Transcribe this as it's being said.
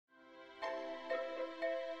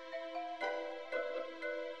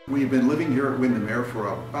We've been living here at Windermere for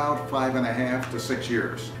about 5.5 to 6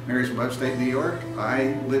 years. Mary's from upstate New York.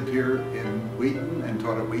 I lived here in Wheaton and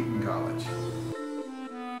taught at Wheaton College.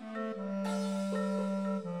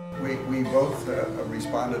 We both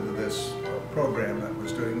responded to this program that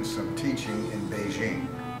was doing some teaching in Beijing.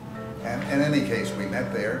 And in any case, we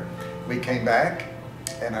met there. We came back,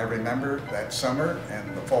 and I remember that summer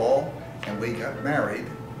and the fall, and we got married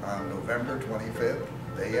on November 25th,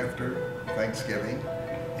 day after Thanksgiving,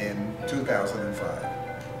 in 2005.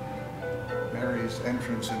 Mary's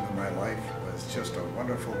entrance into my life was just a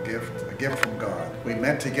wonderful gift, a gift from God. We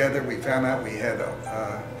met together, we found out we had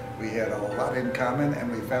a lot in common,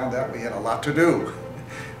 and we found out we had a lot to do.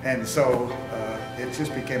 And so it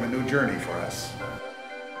just became a new journey for us.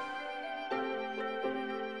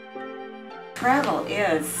 Travel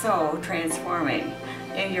is so transforming,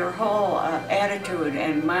 and your whole attitude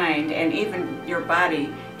and mind and even your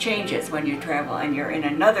body changes when you travel and you're in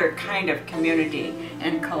another kind of community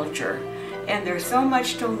and culture. And there's so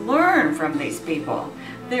much to learn from these people.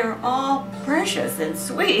 They're all precious and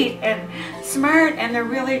sweet and smart, and they're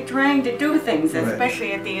really trying to do things,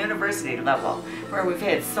 especially at the university level, where we've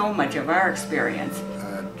had so much of our experience.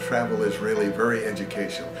 Travel is really very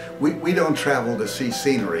educational. We don't travel to see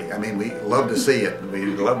scenery. I mean, we love to see it. We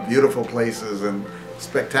love beautiful places and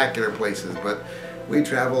spectacular places, but we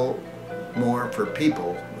travel more for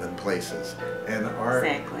people than places. And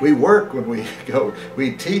we work when we go.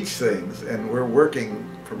 We teach things, and we're working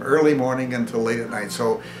from early morning until late at night.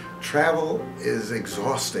 So travel is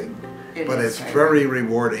exhausting, but it's very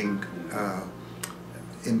rewarding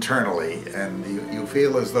internally, and you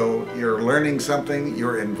feel as though you're learning something,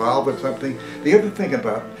 you're involved with something. The other thing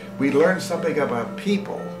we learn something about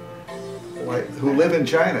people who live in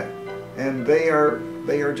China, and they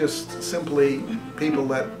are just simply people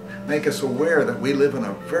that make us aware that we live in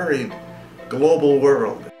a very global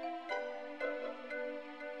world.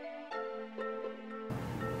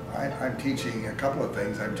 I'm teaching a couple of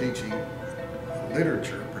things. I'm teaching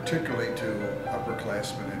literature, particularly to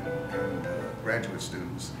upperclassmen and graduate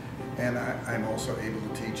students. And I'm also able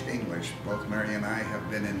to teach English. Both Mary and I have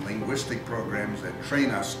been in linguistic programs that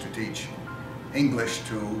train us to teach English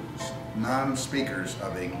to non-speakers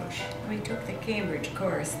of English. We took the Cambridge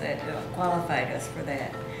course that qualified us for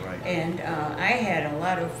that. Right. And I had a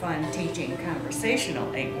lot of fun teaching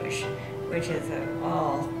conversational English, which is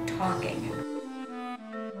all talking.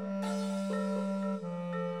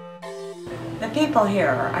 The people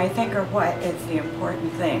here, I think, are what is the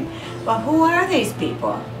important thing. But who are these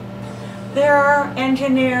people? They're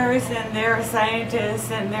engineers, and they're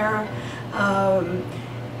scientists, and they're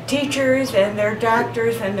teachers, and they're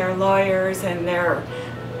doctors, and they're lawyers, and they're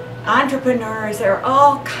entrepreneurs. There are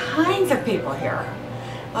all kinds of people here.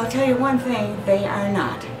 I'll tell you one thing, they are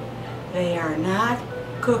not. They are not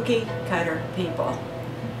cookie-cutter people.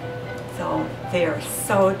 So they are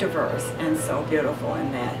so diverse and so beautiful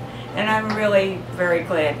in that. And I'm really very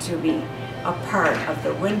glad to be a part of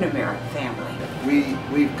the Windermere family.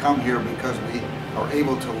 We've come here because we are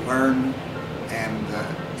able to learn and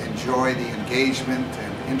enjoy the engagement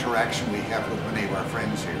and interaction we have with many of our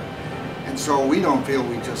friends here. And so we don't feel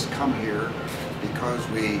we just come here because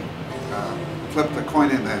we flipped the coin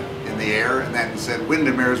in the air and then said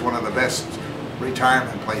Windermere is one of the best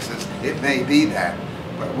retirement places. It may be that,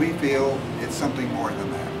 but we feel it's something more than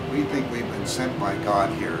that. We think we've been sent by God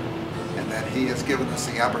here, and that He has given us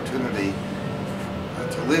the opportunity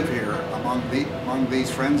to live here among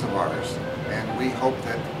these friends of ours. And we hope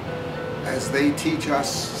that as they teach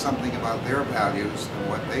us something about their values and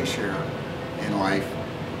what they share in life,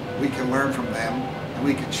 we can learn from them, and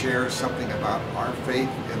we can share something about our faith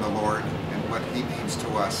in the Lord and what He means to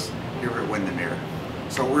us here at Windermere.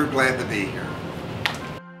 So we're glad to be here.